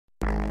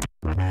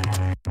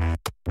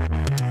Step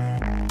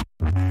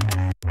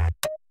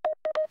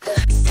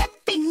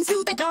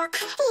into the dark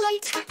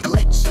light,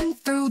 glitching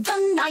through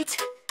the night.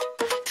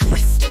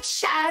 Twisted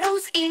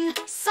shadows in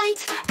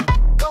sight,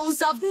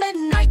 echoes of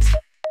midnight.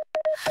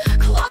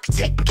 Clock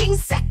ticking,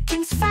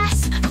 seconds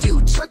fast,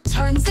 future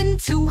turns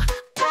into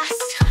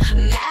past.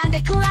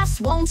 Manic laughs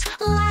won't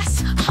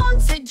last,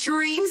 haunted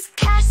dreams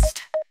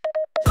cast.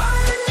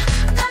 Burn,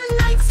 the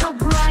night so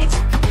bright,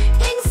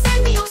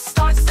 Incendio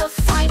starts the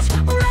fight.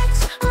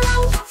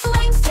 Retro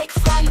flames take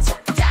flight,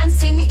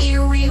 dancing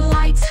eerie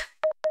light.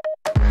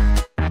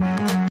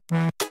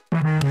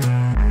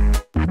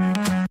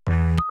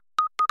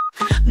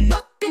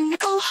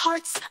 Mechanical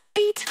hearts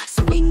beat,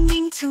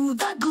 swinging to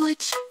the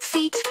glitch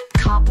feet.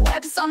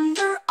 Cobwebs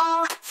under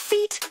our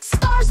feet,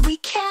 stars we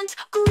can't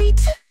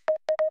greet.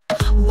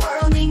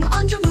 Whirling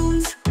under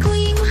moon's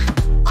gleam,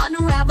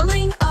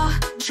 unraveling a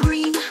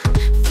dream.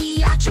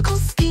 Theatrical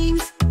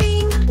schemes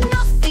beam,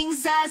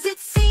 nothing's as it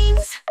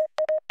seems.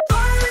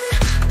 Burn,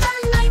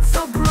 the night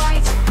so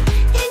bright,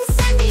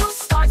 Incendio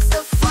starts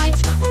the fight.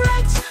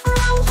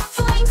 Retro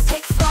flames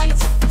take flight,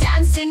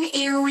 dancing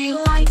eerie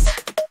light.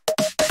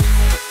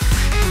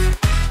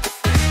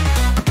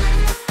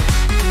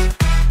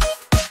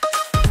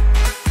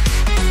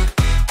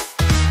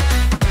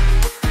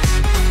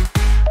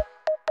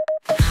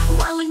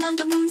 Whirling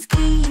under moon's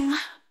gleam,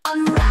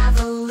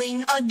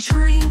 unraveling a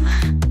dream.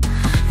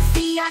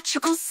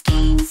 Theatrical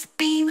schemes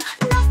beam,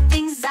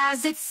 nothing's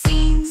as it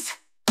seems.